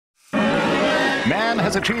Man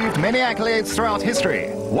has achieved many accolades throughout history,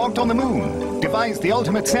 walked on the moon, devised the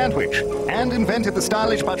ultimate sandwich, and invented the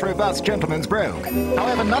stylish but robust gentleman's brogue.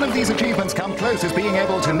 However, none of these achievements come close as being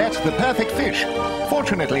able to net the perfect fish.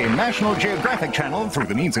 Fortunately, National Geographic Channel, through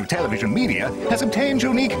the means of television media, has obtained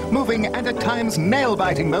unique, moving, and at times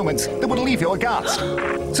nail-biting moments that would leave you aghast.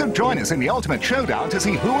 So join us in the ultimate showdown to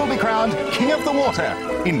see who will be crowned King of the Water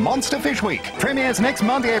in Monster Fish Week. Premieres next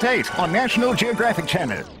Monday at 8 on National Geographic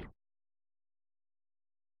Channel.